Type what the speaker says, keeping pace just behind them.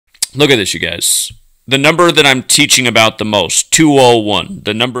Look at this, you guys. The number that I'm teaching about the most, 201.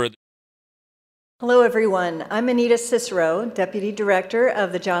 The number... Hello, everyone. I'm Anita Cicero, Deputy Director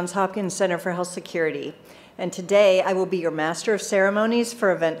of the Johns Hopkins Center for Health Security. And today, I will be your Master of Ceremonies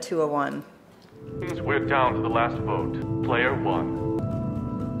for Event 201. We're down to the last vote. Player 1.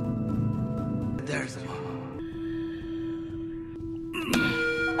 There's one.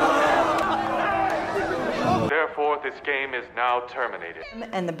 Therefore, this game is now terminated.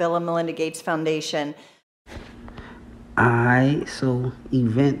 And the Bill and Melinda Gates Foundation. Alright, so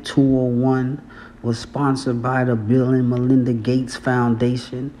Event 201 was sponsored by the Bill and Melinda Gates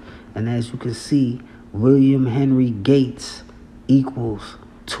Foundation. And as you can see, William Henry Gates equals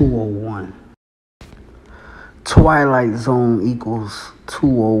 201. Twilight Zone equals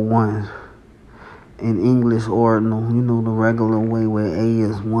 201. In English ordinal, you know, the regular way where A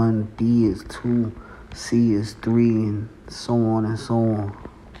is 1, B is 2, C is 3, and so on and so on.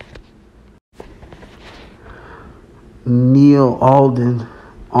 Neil Alden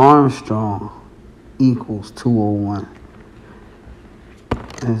Armstrong equals 201.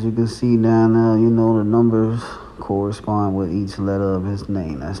 As you can see down there, you know, the numbers correspond with each letter of his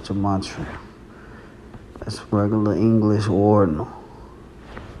name. That's gematria. That's regular English ordinal.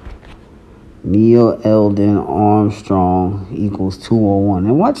 Neil Alden Armstrong equals 201.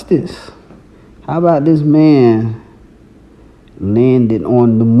 And watch this. How about this man landed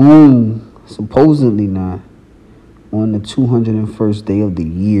on the moon, supposedly now, on the 201st day of the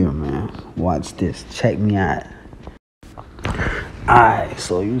year, man. Watch this. Check me out. Alright,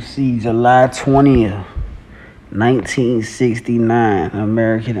 so you see July 20th, 1969,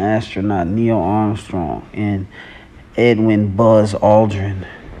 American astronaut Neil Armstrong and Edwin Buzz Aldrin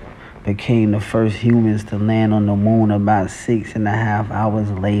became the first humans to land on the moon. About 6.5 hours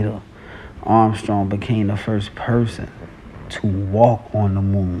later, Armstrong became the first person to walk on the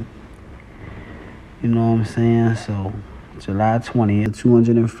moon. You know what I'm saying? So, July 20th, the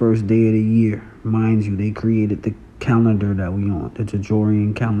 201st day of the year. Mind you, they created the calendar that we on, the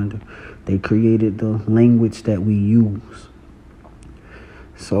Gregorian calendar. They created the language that we use.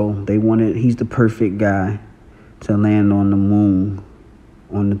 So, he's the perfect guy to land on the moon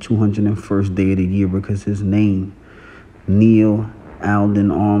on the 201st day of the year because his name, Neil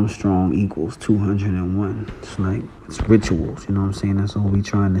Alden Armstrong, equals 201. It's rituals, you know what I'm saying? That's all we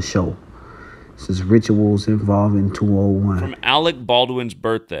trying to show. This is rituals involving 201. From Alec Baldwin's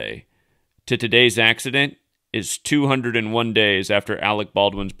birthday to today's accident is 201 days after Alec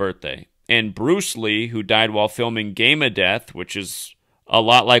Baldwin's birthday. And Bruce Lee, who died while filming Game of Death, which is a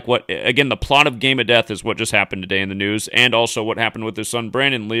lot like what, again, the plot of Game of Death is what just happened today in the news, and also what happened with his son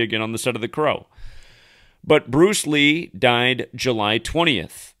Brandon Lee, again, on the set of The Crow. But Bruce Lee died July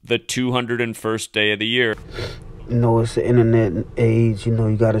 20th, the 201st day of the year. You know, it's the internet age, you know,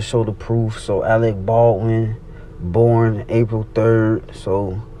 you got to show the proof. So Alec Baldwin, born April 3rd,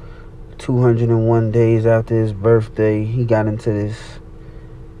 so 201 days after his birthday, he got into this,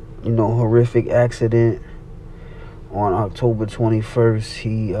 you know, horrific accident. On October 21st,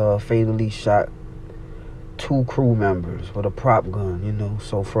 he fatally shot 2 crew members with a prop gun, you know.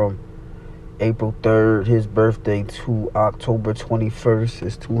 So from April 3rd, his birthday, to October 21st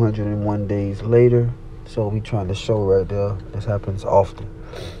is 201 days later. So we trying to show right there, this happens often.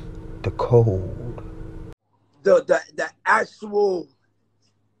 The code. The actual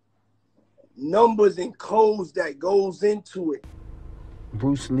numbers and codes that goes into it.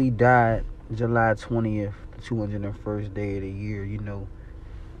 Bruce Lee died July 20th, the 201st day of the year, you know.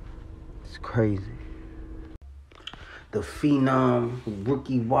 It's crazy. The phenom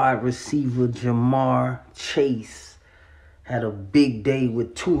rookie wide receiver Jamar Chase had a big day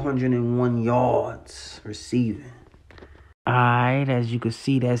with 201 yards receiving. Alright, as you can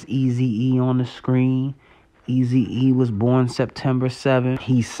see, that's Eazy-E on the screen. Eazy-E was born September 7th.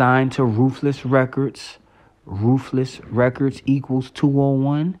 He signed to Ruthless Records. Ruthless Records equals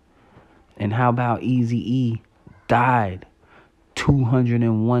 201. And how about Eazy-E died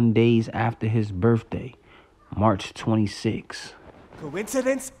 201 days after his birthday, March 26th.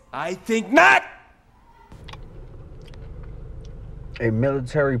 Coincidence? I think not! A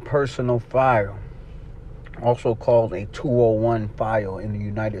military personal file, also called a 201 file in the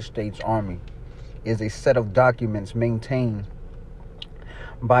United States Army, is a set of documents maintained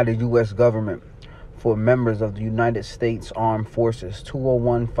by the U.S. government for members of the United States Armed Forces.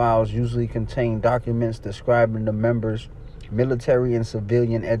 201 files usually contain documents describing the members' military and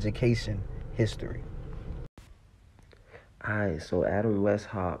civilian education history. Alright, so Adam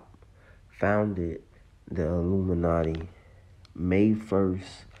Weishaupt founded the Illuminati May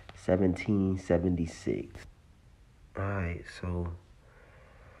 1st, 1776. Alright, so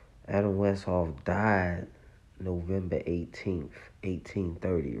Adam Westhoff died November 18th,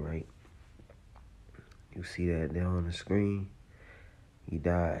 1830, right? You see that there on the screen? He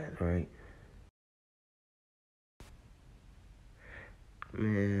died, right?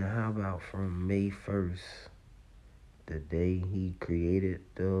 Man, how about from May 1st, the day he created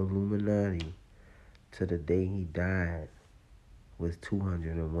the Illuminati, to the day he died was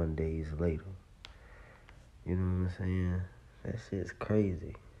 201 days later. You know what I'm saying? That shit's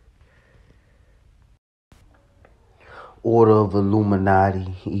crazy. Order of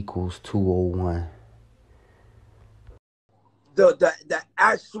Illuminati equals 201. The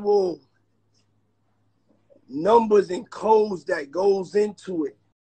actual numbers and codes that goes into it.